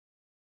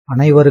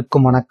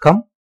அனைவருக்கும் வணக்கம்.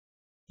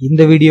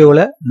 இந்த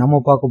வீடியோவில் நம்ம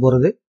பார்க்க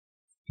போறது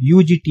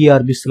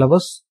ugtrbmaths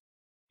syllabus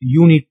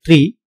unit 3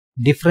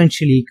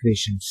 differential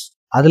equations.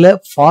 அதுல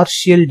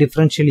partial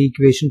differential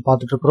equation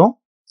பார்த்துட்டு இருக்கிறோம்.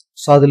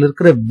 ஸோ அதுல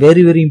இருக்கிற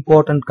very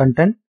important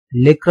content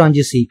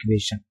lagrange's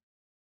equation.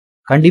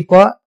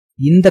 கண்டிப்பா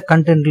இந்த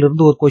கண்டென்ட்ல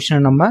இருந்து ஒரு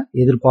கொஸ்டின் நம்ம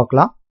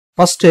எதிர்பார்க்கலாம்.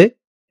 ஃபர்ஸ்ட்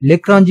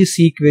lagrange's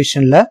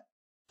equationல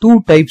 2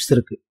 டைப்ஸ்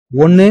இருக்கு.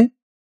 ஒன்னு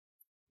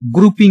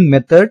grouping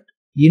method,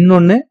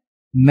 இன்னொன்னு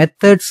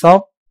methods of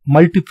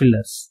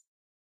multipliers.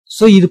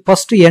 சோ இது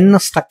ஃபர்ஸ்ட் என்ன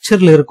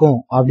ஸ்ட்ரக்சர்ல இருக்கும்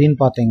அப்படின்னு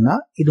பாத்தீங்கன்னா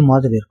இது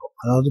மாதிரி இருக்கும்.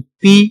 அதாவது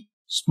p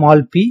small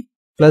p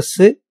plus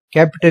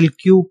capital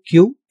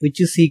Q which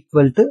is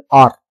equal to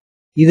r.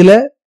 இதுல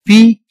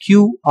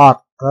PQR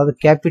அதாவது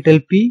capital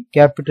P,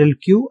 capital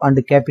Q and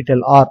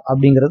capital R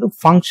அப்படிங்கிறது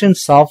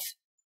functions of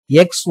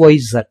x, y,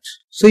 z.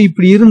 So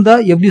இப்படி இருந்தா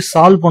எப்படி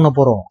சால்வ் பண்ண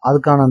போறோம்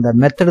அதுக்கான அந்த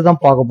மெத்தட்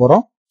தான் பார்க்க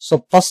போறோம். சோ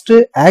ஃபர்ஸ்ட்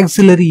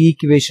ஆக்சிலரி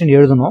ஈக்குவேஷன்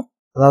எழுதணும்.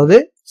 அதாவது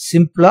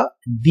சிம்பிளா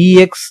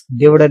dx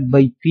divided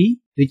by p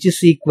which is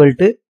equal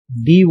to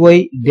dy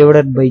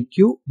divided by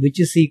q which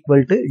is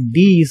equal to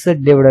dz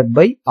divided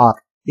by r.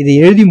 இதை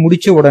எழுதி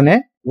முடிச்ச உடனே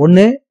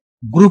ஒன்னு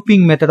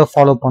குரூப்பிங் மெத்தட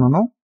ஃபாலோ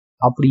பண்ணணும்,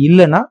 அப்படி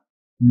இல்லைன்னா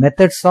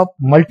மெத்தட்ஸ் ஆஃப்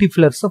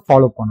மல்டிபிளர்ஸ்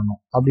ஃபாலோ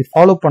பண்ணணும். அப்படி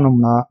ஃபாலோ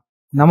பண்ணோம்னா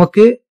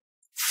நமக்கு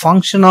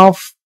function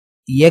of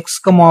x,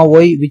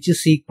 y which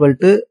is equal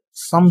to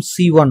some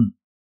c1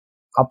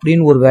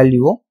 அப்படின்னு ஒரு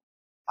வேல்யூவும்,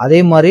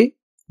 அதே மாதிரி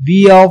v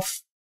of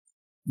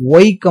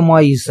y,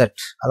 z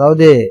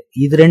அதாவது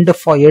இது ரெண்டு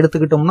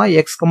எடுத்துக்கிட்டோம்னா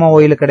x,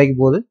 y ல கிடைக்க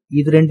போகுது,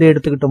 இது ரெண்டு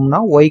எடுத்துக்கிட்டோம்னா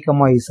y,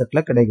 z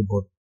ல கிடைக்க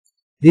போகுது.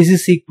 this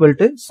is equal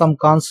to some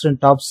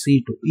constant of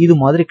c2 இது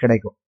மாதிரி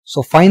கிடைக்கும். சோ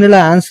ஃபைனலா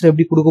ஆன்சர்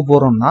எப்படி கொடுக்க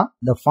போறோம்னா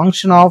the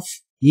function of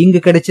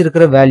இங்க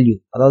கிடைச்சிருக்கிற வேல்யூ,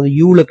 அதாவது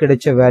u ல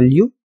கிடைச்ச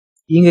வேல்யூ,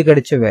 இங்க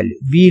கிடைச்ச வேல்யூ,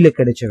 v ல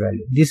கிடைச்ச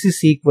value, this is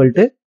equal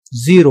to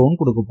 0 ன்னு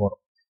கொடுக்க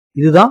போறோம்.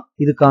 இதுதான்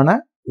இதுக்கான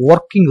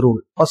ஒர்க்கிங்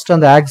ரூல். ஃபர்ஸ்ட்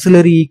அந்த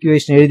ஆக்சிலரி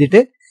ஈக்குவேஷன்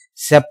எழுதிட்டு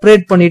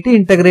செப்பரேட் பண்ணிட்டு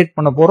இன்டகிரேட்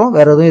பண்ண போறோம்.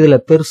 வேற எதுவும் இதுல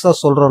பெருசா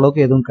சொல்ற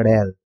அளவுக்கு எதுவும்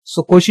கிடையாது. சோ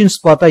கொஸ்டின்ஸ்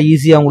பார்த்தா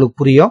ஈஸியா உங்களுக்கு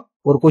புரியும்.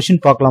 ஒரு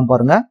கொஸ்டின் பார்க்கலாம்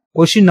பாருங்க.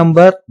 Question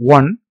number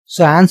 1.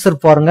 சோ ஆன்சர்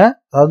பாருங்க.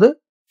 அதாவது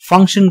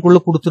ஃபங்க்ஷனுக்குள்ள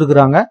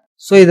கொடுத்துருக்காங்க.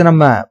 சோ இதை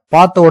நம்ம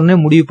பார்த்த உடனே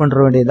முடிவு பண்ற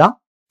வேண்டியதுதான்.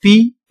 p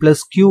plus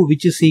q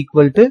which is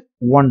equal to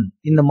 1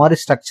 இந்த மாதிரி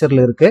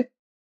ஸ்ட்ரக்சர்ல இருக்கு.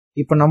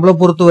 இப்ப நம்மளை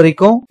பொறுத்த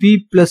வரைக்கும் p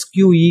plus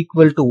q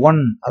equal to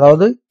 1,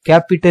 அதாவது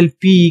கேபிட்டல்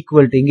p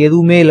equal to இங்க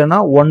எதுவுமே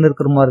இல்லைன்னா 1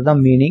 இருக்கிற மாதிரி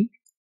தான் மீனிங்.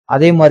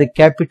 அதே மாதிரி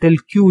கேபிட்டல்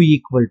Q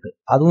ஈக்குவல் டு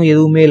அதுவும்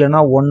எதுவுமே இல்லைன்னா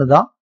 1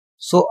 தான்.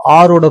 சோ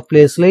ஆரோட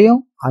பிளேஸ்லயும்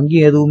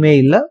அங்கேயும் எதுவுமே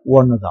இல்ல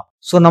 1 தான்.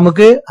 சோ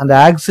நமக்கு அந்த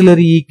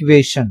ஆக்சிலரி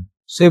ஈக்குவேஷன்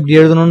சோ இப்படி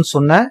எழுதணும்னு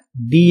சொன்ன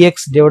dx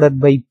divided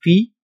by p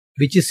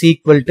which is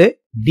equal to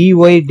dy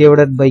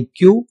divided by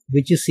q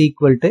which is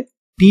equal to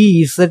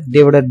dz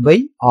divided by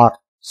r.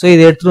 So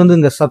இதை எடுத்துட்டு வந்து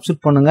இங்க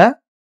சப்ஸ்டிட் பண்ணுங்க.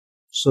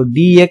 சோ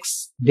dx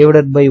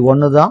divided by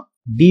 1 தான்,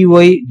 dy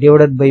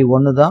divided by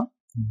 1 தான்,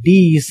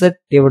 dz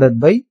divided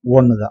by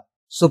 1 தான்.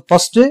 So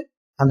first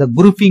அந்த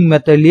grouping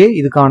மெத்தட்லயே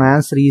இதுக்கான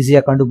ஆன்சர் ஈஸியா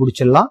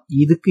கண்டுபிடிச்சிடலாம்.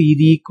 இதுக்கு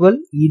இது ஈக்குவல்,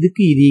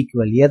 இதுக்கு இது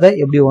ஈக்குவல், எதை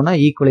எப்படி வேணா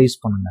ஈக்குவலைஸ்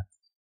பண்ணுங்க.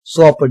 சோ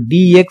அப்ப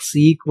dx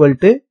equal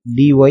to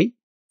dy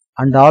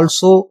and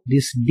also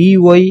this dy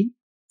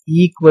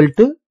equal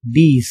to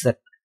dz.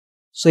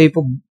 So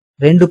இப்போ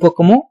ரெண்டு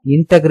பக்கமும்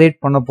இன்டகிரேட்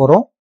பண்ண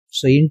போறோம்.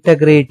 சோ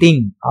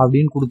இன்டகிரேட்டிங்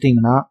அப்படின்னு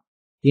கொடுத்தீங்கன்னா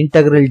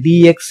இன்டகிரல்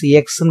dx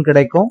x ன்னு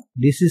கிடைக்கும்.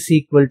 This is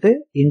equal to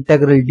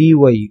integral dy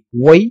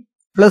y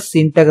plus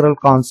integral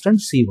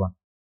constant c1.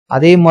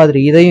 அதே மாதிரி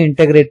இதையும்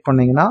இன்டகிரேட்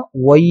பண்ணீங்கன்னா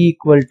y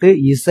equal to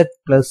z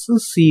plus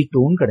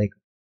c2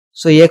 கிடைக்கும்.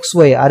 சோ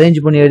xy அரேஞ்ச்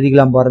பண்ணி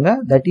எழுதிக்கலாம் பாருங்க.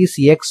 That is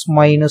x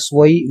minus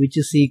y which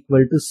is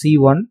equal to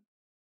c1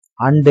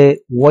 and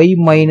y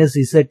minus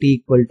z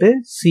equal to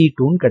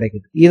c2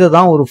 கிடைக்குது. இதை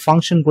தான் ஒரு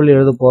ஃபங்க்ஷனுக்குள்ள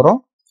எழுத போறோம்.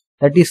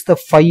 That is the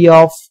phi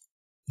of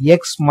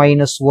x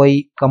minus y,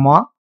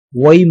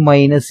 y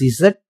minus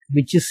z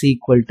which is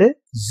equal to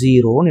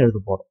 0 ன்னு எழுத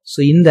போறோம். So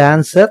இந்த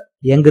ஆன்சர்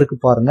எங்க இருக்கு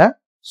பாருங்க.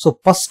 சோ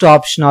ஃபர்ஸ்ட்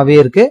ஆப்ஷனாவே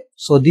இருக்கு.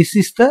 So this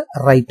is the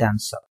right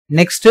answer.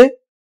 Next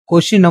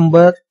question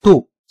number 2.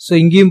 So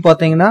இங்கேயும்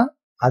பாத்தீங்கன்னா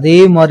அதே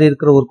மாதிரி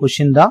இருக்கிற ஒரு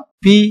கொஸ்டின் தான்.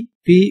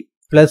 p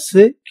plus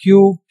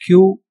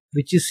q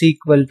which is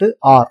equal to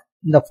r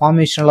இந்த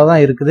ஃபார்மேஷன்ல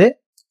தான் இருக்குது.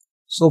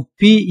 So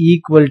p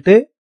equal to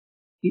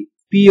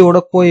p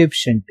ஓட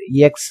coefficient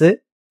x,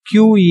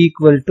 q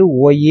equal to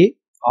y,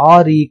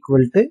 r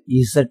equal to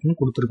z ன்னு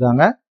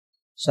கொடுத்திருக்காங்க.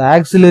 சோ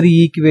ஆக்சிலரி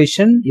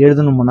ஈக்குவேஷன்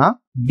எழுதணும்னா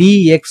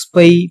dx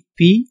by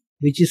p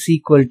which is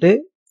equal to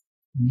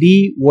dy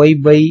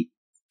by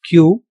q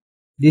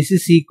this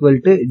is equal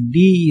to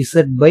dz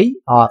by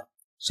r.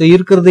 So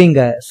இருக்கிறது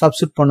இங்க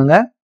substitute பண்ணுங்க.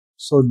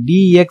 So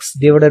dx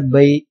divided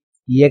by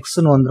x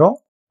ன்னு வந்துரும்,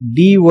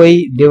 dy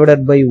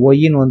divided by y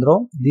ன்னு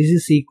வந்துரும், this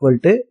is equal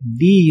to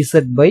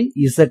dz by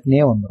z னே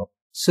வந்துரும்.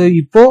 So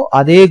இப்போ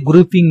அதே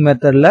குரூப்பிங்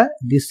மெத்தட்ல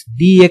this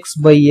dx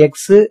by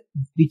x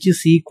which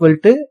is equal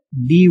to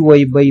dy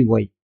by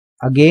y,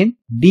 again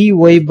dy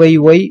by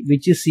y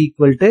which is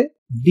equal to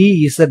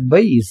dz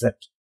by z.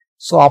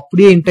 So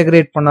அப்படியே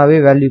integrate பண்ணாவே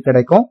value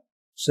கிடைக்கும்.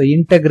 So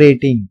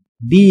integrating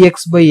dx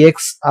by x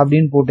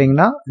அப்படின்னு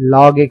போட்டீங்கன்னா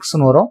log x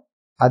ன்னு வரும்.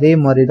 அதே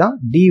மாதிரி தான்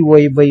dy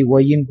by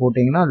y ன்னு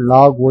போட்டீங்கன்னா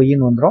log y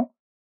ன்னு வந்துரும்.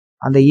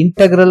 அந்த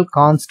இன்டெக்ரல்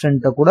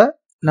கான்ஸ்டன்ட் கூட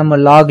நம்ம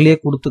லாக்லயே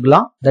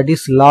கொடுத்துக்கலாம். That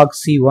is log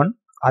c1.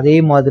 அதே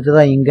மாதிரி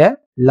தான் இங்க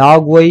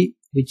log y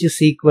which is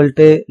equal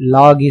to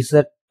log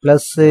z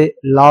plus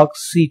log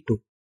c2.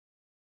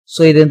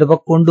 So இது இந்த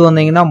பக்கம் கொண்டு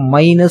வந்தீங்கன்னா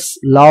மைனஸ்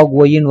log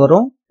y ன்னு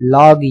வரும்.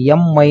 log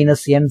m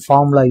minus n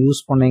formula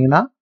use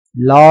பண்ணீங்கன்னா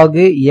log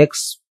x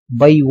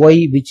by y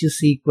which is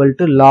equal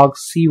to log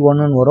c1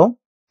 ன்னு வரும்.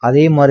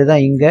 அதே மாதிரி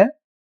தான் இங்க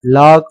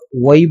log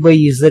y by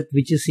z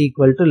which is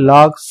equal to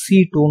log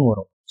c2 ன்னு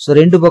வரும். சோ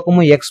ரெண்டு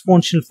பக்கமும்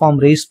எக்ஸ்போனன்ஷியல் ஃபார்ம்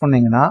ரேஸ்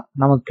பண்ணீங்கன்னா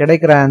நமக்கு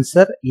கிடைக்கிற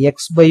answer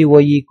x by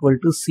y equal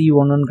to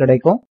c1 ன்னு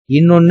கிடைக்கும்.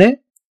 இன்னொன்னு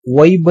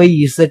y by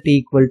z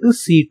equal to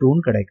c2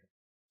 ன்னு கிடைக்கும்.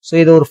 சோ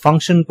இத ஒரு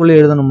ஃபங்க்ஷனுக்குள்ள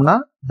எழுதணும்னா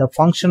the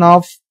function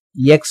of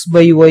x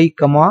by y,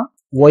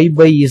 y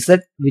by z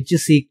which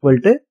is equal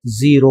to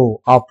 0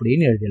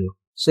 அப்படின்னு எழுதிடலாம்.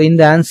 சோ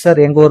இந்த ஆன்சர்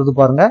எங்க வருது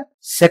பாருங்க,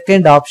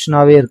 செகண்ட்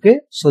ஆப்ஷனாவே இருக்கு.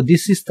 So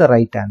this is the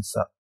right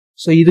answer.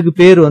 So இதுக்கு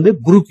பேர் வந்து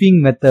குரூப்பிங்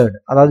மெத்தட்,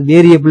 அதாவது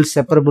வேரியபிள்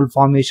செப்பரபிள்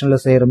ஃபார்மேஷன்ல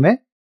செய்யறமே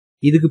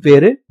இதுக்கு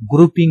பேரு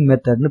குரூப்பிங்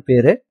மெத்தட்னு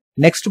பேரு.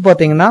 நெக்ஸ்ட்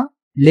பாத்தீங்கன்னா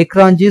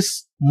லெக்ராஞ்சிஸ்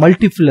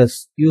மல்டிபிளஸ்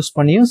யூஸ்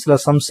பண்ணியும் சில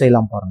சம்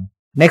செய்யலாம் பாருங்க.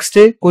 Next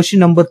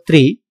question number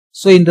 3.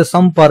 சோ இந்த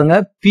சம் பாருங்க,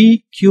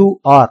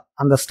 PQR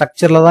அந்த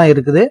ஸ்ட்ரக்சர்ல தான்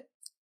இருக்குது.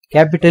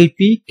 Capital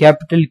P,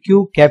 capital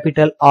Q,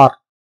 capital R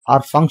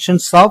R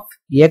functions of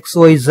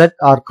XYZ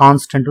R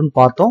கான்ஸ்டன்ட்னு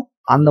பார்த்தோம்.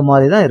 அந்த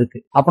மாதிரி தான் இருக்கு.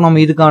 அப்ப நம்ம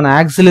இதுக்கான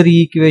ஆக்சிலரி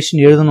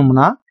ஈக்குவேஷன்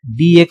எழுதணும்னா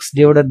dx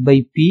divided by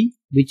P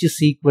which is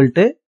equal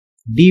to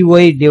dy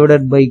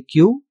divided by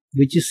Q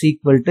which is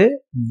equal to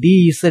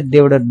dz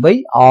divided by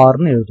R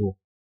ன்னு எழுதுவோம்.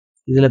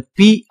 இதுல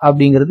P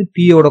அப்படிங்கிறது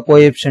P யோட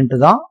கோஎஃபிஷியன்ட்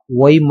தான்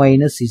y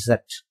minus z,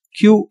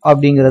 Q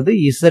அப்படிங்கிறது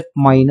z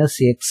minus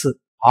x,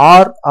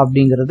 R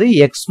அப்படிங்கிறது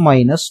x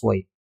minus y.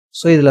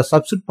 So இதுல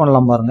substitute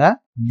பண்ணலாம் பாருங்க.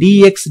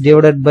 dx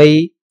divided by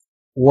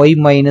y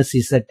minus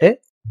z,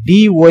 dy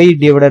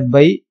divided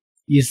by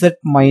z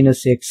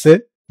minus x,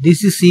 this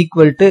is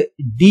equal to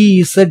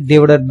dz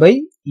divided by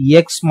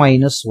x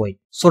minus y.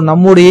 So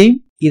நம்முடைய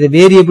இத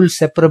variable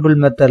separable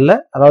மெத்தட்ல,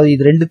 அதாவது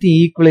இது ரெண்டுத்தையும்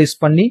ஈக்குவலைஸ்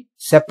பண்ணி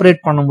செப்பரேட்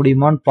பண்ண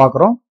முடியுமான்னு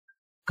பாக்குறோம்.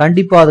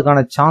 கண்டிப்பா அதுக்கான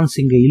சான்ஸ்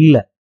இங்க இல்ல.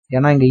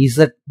 ஏன்னா இங்க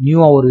z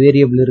நியூவா ஒரு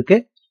வேரியபிள் இருக்கு.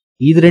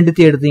 இது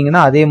ரெண்டுத்தையும்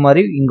எடுத்தீங்கன்னா அதே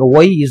மாதிரி இங்க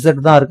y z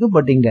தான் இருக்கு,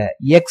 பட் இங்க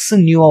x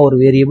நியூவா ஒரு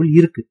வேரியபிள்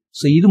இருக்கு.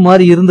 சோ இது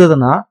மாதிரி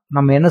இருந்ததுன்னா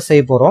நம்ம என்ன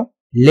செய்ய போறோம்,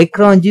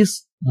 லெக்ராஞ்சிஸ்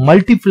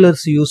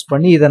மல்டிபிளர்ஸ் யூஸ்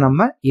பண்ணி இதை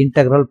நம்ம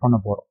இன்டெகிரல் பண்ண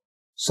போறோம்.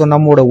 சோ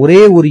நம்மோட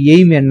ஒரே ஒரு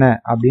எய்ம் என்ன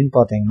அப்படின்னு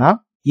பாத்தீங்கன்னா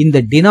இந்த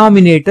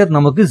டினாமினேட்டர்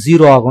நமக்கு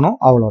 0 ஆகணும்,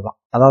 அவ்வளவுதான்.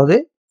 அதாவது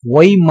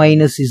y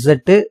minus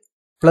z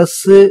plus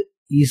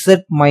z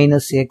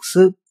minus x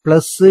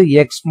plus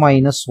x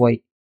minus y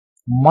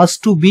must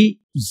to be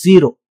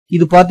 0.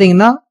 இது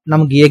பாத்தீங்கன்னா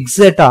நமக்கு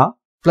எக்ஸாக்டா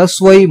plus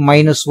y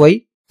minus y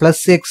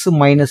plus x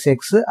minus x,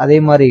 அதே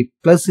மாதிரி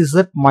plus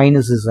z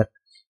minus z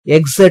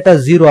எக்ஸாக்டா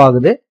 0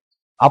 ஆகுது.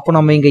 அப்போ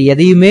நம்ம இங்க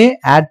எதையுமே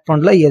ஆட்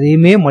பண்ணல,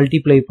 எதையுமே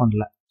மல்டிப்ளை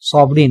பண்ணல. சோ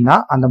அப்படின்னா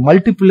அந்த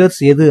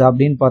மல்டிபிளர்ஸ் எது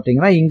அப்படின்னு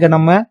பாத்தீங்கன்னா இங்க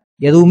நம்ம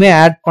எதுவுமே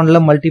ஆட் பண்ணல,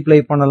 மல்டிப்ளை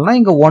பண்ணலன்னா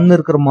இங்க 1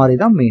 இருக்கிற மாதிரி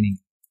தான் மீனிங்.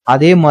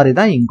 அதே மாதிரி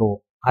தான்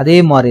இங்கவும், அதே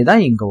மாதிரி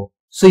தான் இங்கவும்.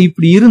 சோ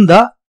இப்படி இருந்தா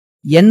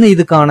என்ன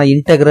இதுக்கான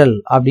இன்டெகிரல்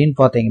அப்படின்னு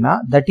பாத்தீங்கன்னா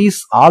that is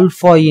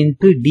alpha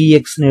into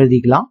dx ன்னு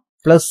எழுதிக்கலாம்,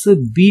 பிளஸ்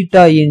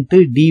பீட்டா இன்டு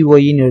dy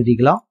ன்னு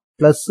எழுதிக்கலாம்,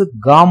 பிளஸ்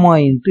காமா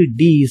இன்டு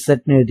dz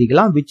ன்னு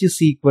எழுதிக்கலாம், விச் இஸ்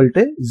ஈக்குவல்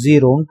டு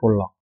 0 ன்னு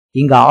போடலாம்.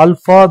 இங்க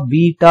ஆல்பா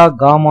பீட்டா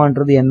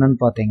காமான்றது என்னன்னு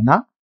பாத்தீங்கன்னா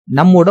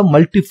நம்மோட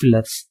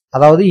மல்டிபிளர்ஸ்.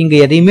 அதாவது இங்க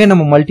எதையுமே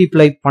நம்ம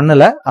மல்டிப்ளை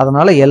பண்ணல,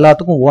 அதனால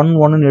எல்லாத்துக்கும் 1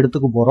 1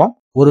 எடுத்துக்க போறோம்.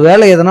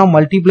 ஒருவேளை எதனா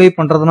மல்டிப்ளை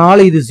பண்றதுனால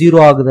இது 0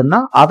 ஆகுதுன்னா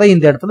அதை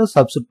இந்த இடத்துல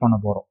சப்ஸ்டிட் பண்ண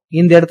போறோம்.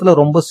 இந்த இடத்துல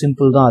ரொம்ப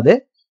சிம்பிள் தான், அது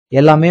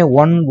எல்லாமே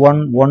 1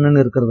 1 1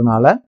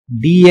 இருக்கிறதுனால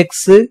dx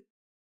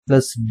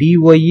plus dy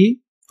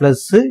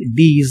plus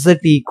dz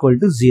equal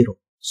to 0.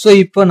 So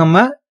இப்போ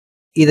நம்ம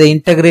இதை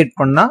இன்டகிரேட்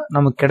பண்ணா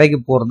நமக்கு கிடைக்க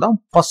போறதுதான்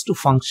first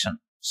function.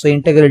 So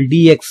integral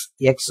dx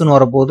x ன்னு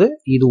வரப்போகுது,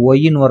 இது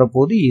y ன்னு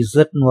வரப்போகுது,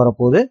 z ன்னு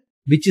வரப்போகுது,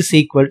 which is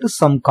equal to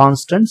some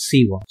constant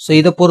c1. So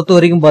இதை பொறுத்த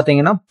வரைக்கும்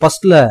பாத்தீங்கன்னா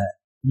ஃபர்ஸ்ட்ல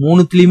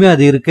மூணுத்துலயுமே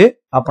அது இருக்கு.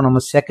 அப்ப நம்ம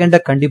செகண்ட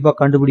கண்டிப்பா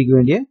கண்டுபிடிக்க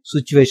வேண்டிய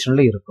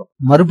சிச்சுவேஷன்ல இருக்கும்.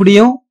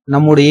 மறுபடியும்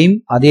நம்முடைய எய்ம்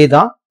அதே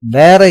தான்.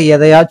 வேற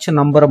எதையாச்சும்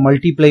நம்பரை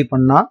மல்டிப்ளை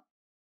பண்ணா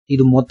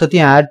இது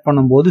மொத்தத்தையும் ஆட்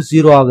பண்ணும்போது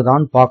 0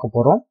 ஆகுதான்னு பார்க்க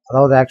போறோம்.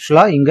 அதாவது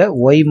ஆக்சுவலா இங்க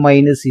y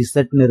மைனஸ்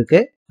z இருக்கு,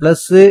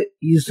 plus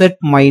z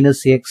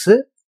minus x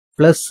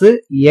plus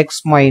x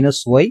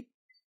minus y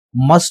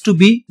must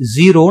be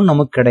 0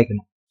 நமக்கு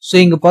கிடைக்கணும். சோ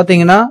இங்க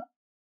பாத்தீங்கன்னா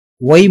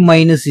y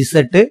மைனஸ்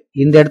z,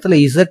 இந்த இடத்துல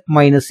z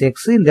மைனஸ் x,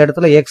 இந்த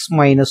இடத்துல x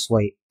மைனஸ்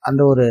y,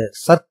 அந்த ஒரு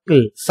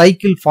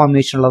சைக்கிள்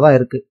ஃபார்மேஷன்ல தான்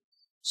இருக்கு.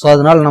 சோ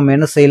அதனால நம்ம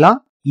என்ன செய்யலாம்,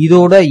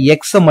 இதோட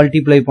x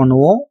மல்டிப்ளை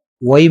பண்ணுவோம்,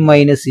 y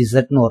மைனஸ்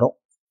z ன்னு வரும்.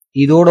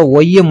 இதோட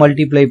y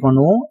மல்டிப்ளை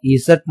பண்ணுவோம்,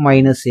 z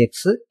மைனஸ்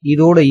x,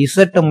 இதோட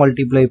z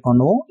மல்டிப்ளை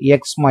பண்ணுவோம்,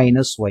 x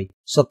மைனஸ் y.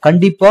 சோ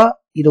கண்டிப்பா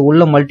இது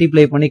உள்ள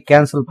மல்டிப்ளை பண்ணி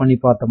கேன்சல் பண்ணி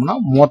பார்த்தோம்னா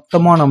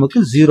மொத்தமா நமக்கு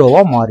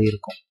 0வா மாறி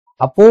இருக்கும்.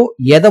 அப்போ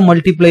எதை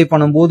மல்டிப்ளை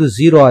பண்ணும்போது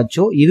 0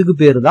 ஆச்சோ இதுக்கு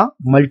பேரு தான்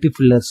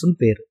மல்டிபிளர்ஸ்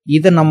பேரு.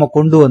 இதை நம்ம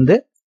கொண்டு வந்து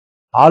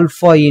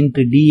alpha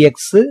into dx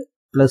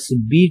plus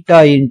beta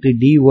into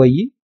dy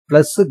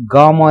plus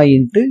gamma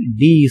into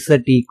dz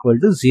equal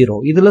to 0.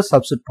 இதுல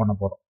substitute பண்ண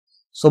போறோம்.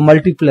 So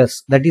multiplies,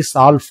 that is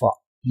alpha,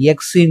 x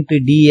into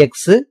dx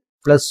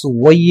plus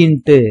y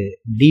into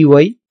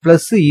dy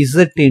plus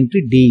z into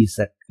dz,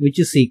 which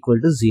is equal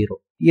to 0.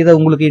 இதை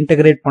உங்களுக்கு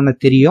integrate பண்ண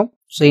தெரியும்.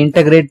 So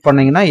integrate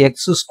பண்ணீங்கன்னா x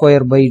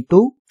square by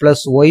 2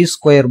 plus y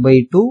square by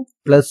 2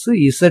 plus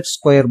z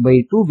square by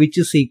 2, which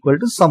is equal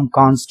to some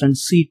constant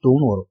c2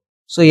 னு வரும்.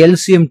 So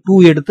LCM 2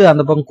 எடுத்து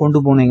அந்த பக்கம் கொண்டு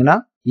போனீங்கன்னா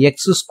x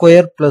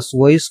square plus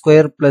y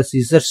square plus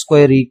z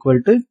square equal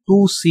to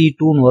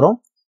 2c2 னு வரும்.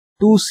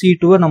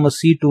 2c2 நம்ம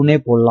c2 னே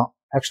போடலாம்.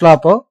 ஆக்சுவலா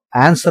அப்போ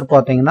ஆன்சர்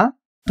பாத்தீங்கன்னா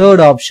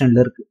தேர்ட் ஆப்ஷன்ல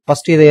இருக்கு.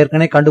 ஃபர்ஸ்ட் இதை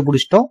ஏற்கனவே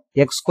கண்டுபிடிச்சிட்டோம்.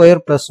 x square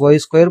plus y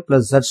square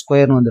plus z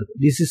square னு வந்திருக்கு.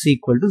 This is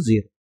equal to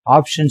 0.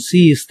 Option C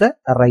is the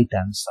right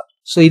answer.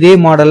 So இதே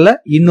மாடல்ல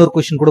இன்னொரு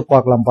கொஸ்டின் கூட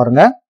பார்க்கலாம்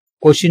பாருங்க.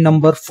 Question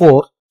number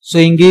 4. So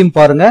இங்கேயும்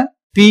பாருங்க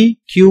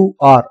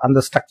PQR அந்த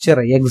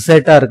ஸ்ட்ரக்சர்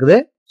எக்ஸாக்ட்டா இருக்குது.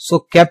 So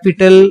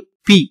capital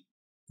P,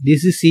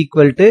 this is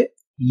equal to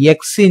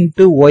x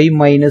into y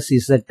minus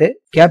z,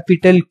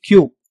 capital Q,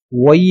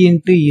 y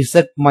into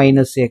z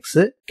minus x,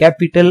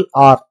 capital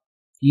R,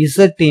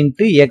 z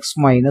into x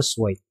minus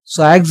y. So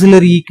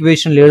auxiliary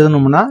equation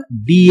எழுதணும்னா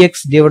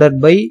dx divided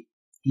by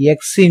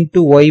x into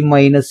y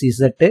minus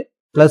z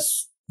plus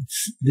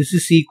this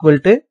is equal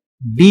to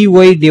dy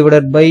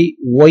divided by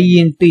y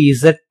into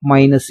z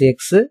minus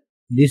x,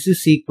 this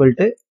is equal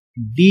to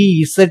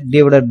dz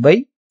divided by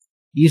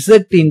z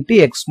into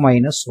x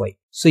minus y.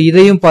 So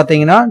இதையும்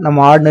பாத்தீங்கன்னா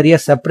நம்ம ஆர்டினரியா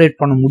separate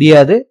பண்ண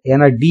முடியாது.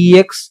 ஏன்னா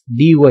dx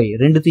dy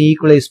ரெண்டுத்தையும்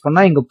equalise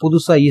பண்ணா இங்க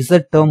புதுசா z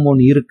டேர்ம்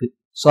ஒன்னு இருக்கு.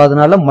 சோ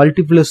அதனால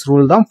மல்டிப்ளஸ்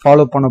ரூல் தான்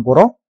ஃபாலோ பண்ண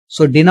போறோம்.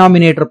 சோ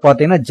டினாமினேட்டர்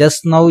பாத்தீங்கன்னா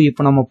ஜஸ்ட் நவ்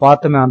இப்ப நம்ம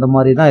பார்த்தோமே அந்த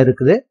மாதிரி தான்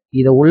இருக்குது.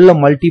 இதை உள்ள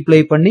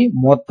மல்டிப்ளை பண்ணி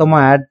மொத்தமா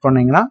ஆட்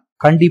பண்ணீங்கன்னா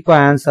கண்டிப்பா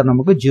ஆன்சர்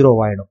நமக்கு 0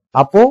 ஆயிடும்.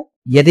 அப்போ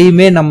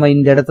எதையுமே நம்ம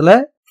இந்த இடத்துல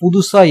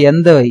புதுசா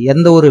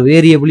எந்த ஒரு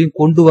வேரியபிளையும்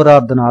கொண்டு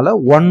வராதனால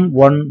 1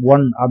 1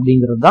 1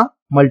 அப்படிங்கிறது தான்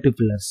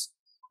மல்டிப்ளஸ்.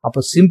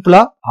 அப்ப சிம்பிளா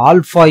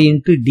alpha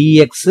into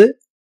dx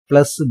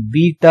plus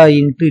beta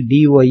into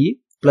dy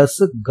plus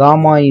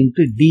gamma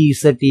into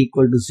dz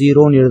equal to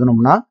 0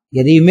 எழுதணும்னா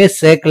எதையுமே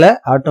சேர்க்கல,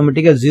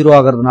 ஆட்டோமேட்டிக்கா 0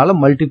 ஆகிறதுனால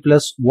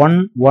மல்டிப்ளஸ் 1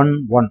 1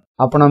 1.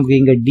 அப்ப நமக்கு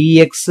இங்க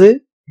dx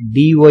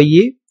dy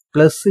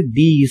plus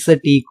dz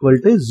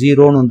equal to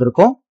 0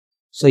 வந்திருக்கும்.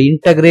 சோ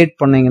இன்டகிரேட்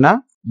பண்ணீங்கன்னா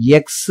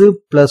x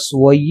plus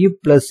y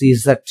plus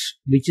z,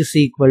 which is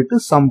equal to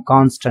some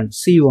constant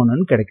c1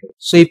 ன்னு கிடைக்கும்.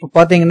 சோ இப்ப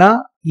பாத்தீங்கன்னா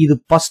இது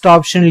ஃபர்ஸ்ட்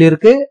ஆப்ஷன்ல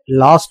இருக்கு,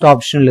 லாஸ்ட்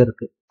ஆப்ஷன்ல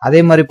இருக்கு. அதே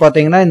மாதிரி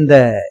பாத்தீங்கன்னா இந்த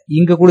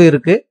இங்க கூட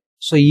இருக்கு.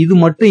 சோ இது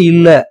மட்டும்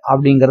இல்ல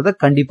அப்படிங்கறத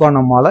கண்டிப்பா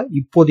நம்மால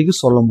இப்போதைக்கு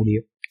சொல்ல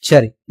முடியும்.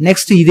 சரி,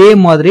 நெக்ஸ்ட் இதே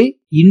மாதிரி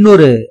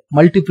இன்னொரு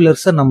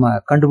மல்டிபிளர்ஸ நம்ம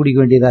கண்டுபிடிக்க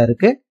வேண்டியதா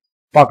இருக்கு.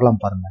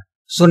 பார்க்கலாம் பாருங்க.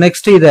 சோ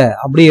நெக்ஸ்ட் இத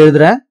அப்படியே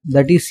எழுதுறேன்.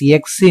 That is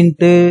x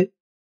into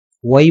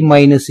y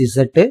minus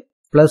z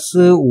plus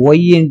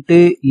y into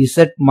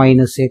z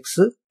minus x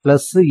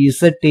plus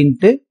z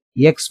into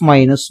x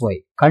minus y.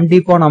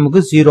 கண்டிப்பா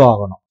நமக்கு 0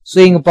 ஆகணும். சோ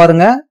இங்க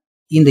பாருங்க,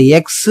 இந்த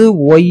x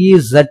y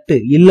z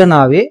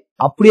இல்லனாவே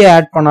அப்படியே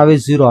ஆட் பண்ணாவே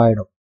 0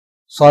 ஆயிடும்.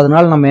 சோ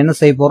அதனால நம்ம என்ன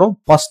செய்ய போறோம்,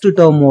 ஃபர்ஸ்ட்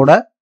டேர்மோட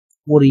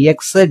ஒரு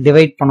x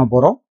டிவைட் பண்ண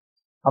போறோம்.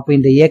 அப்ப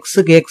இந்த x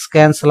க்கு x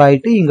கேன்சல்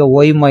ஆயிட்டு இங்க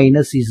y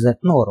minus z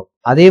ன்னு வரும்.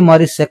 அதே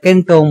மாதிரி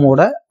செகண்ட்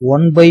டேர்மோட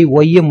 1 by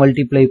y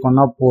மல்டிப்ளை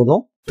பண்ணா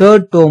போதும்.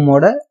 தேர்ட்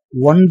டேர்மோட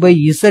 1 by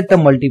z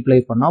மல்டிப்ளை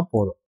பண்ணா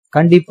போதும்.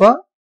 கண்டிப்பா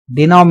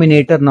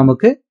டினாமினேட்டர்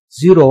நமக்கு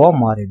 0வா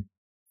மாறிடும்.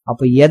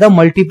 அப்ப எதை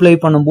மல்டிப்ளை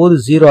பண்ணும்போது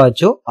 0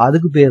 ஆச்சோ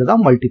அதுக்கு பேர்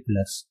தான்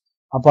மல்டிப்ளஸ்.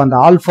 அப்ப அந்த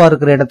ஆல்பா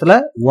இருக்கிற இடத்துல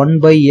 1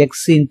 by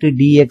x into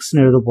dx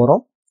ன்னு எழுத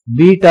போறோம்.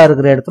 பீட்டா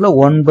இருக்கிற இடத்துல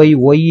 1 by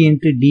y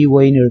into dy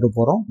ன்னு எழுத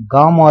போறோம்.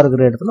 காமா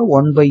இருக்கிற இடத்துல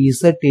 1 by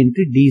z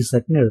into dz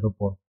ன்னு எழுத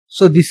போறோம்.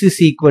 So this is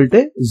equal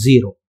to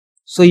 0.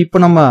 So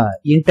இப்ப நம்ம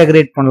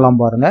இன்டகிரேட் பண்ணலாம்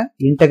பாருங்க.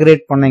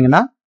 இன்டகிரேட்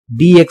பண்ணீங்கன்னா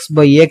dx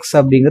by x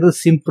அப்படிங்கிறது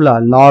சிம்பிளா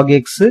log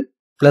x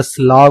plus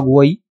log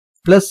y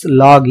plus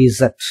log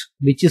z,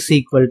 which is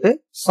equal to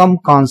some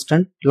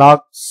constant log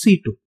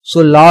c2. So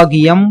log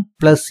m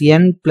plus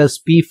n plus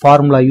p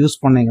formula use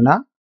பண்ணீங்கன்னா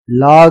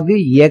log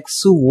x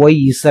y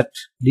z,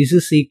 this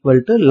is equal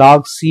to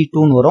log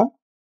c2 ன்னு வரும்.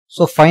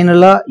 So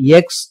finally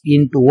x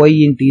into y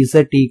into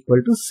z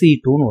equal to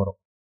c2 ன்னு வரும்.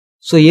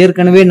 So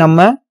ஏற்கனவே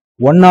நம்ம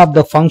one of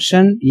the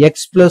function x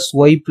plus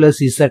y plus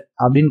z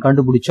அப்படின்னு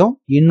கண்டுபிடிச்சோம்.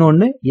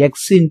 இன்னொன்னு x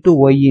into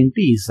y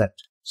into z.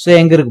 So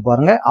எங்க இருக்கு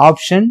பாருங்க,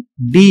 ஆப்ஷன்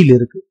D ல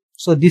இருக்கு.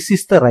 So this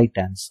is the right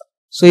answer.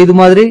 So இது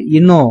மாதிரி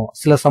இன்னும்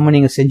சில சம்ம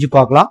நீங்க செஞ்சு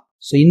பார்க்கலாம்.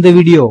 So இந்த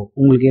வீடியோ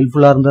உங்களுக்கு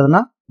ஹெல்ப்ஃபுல்லா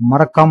இருந்ததுன்னா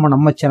மறக்காம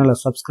நம்ம சேனலை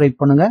சப்ஸ்கிரைப்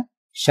பண்ணுங்க,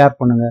 ஷேர்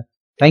பண்ணுங்க.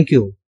 Thank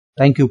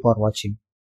you for watching.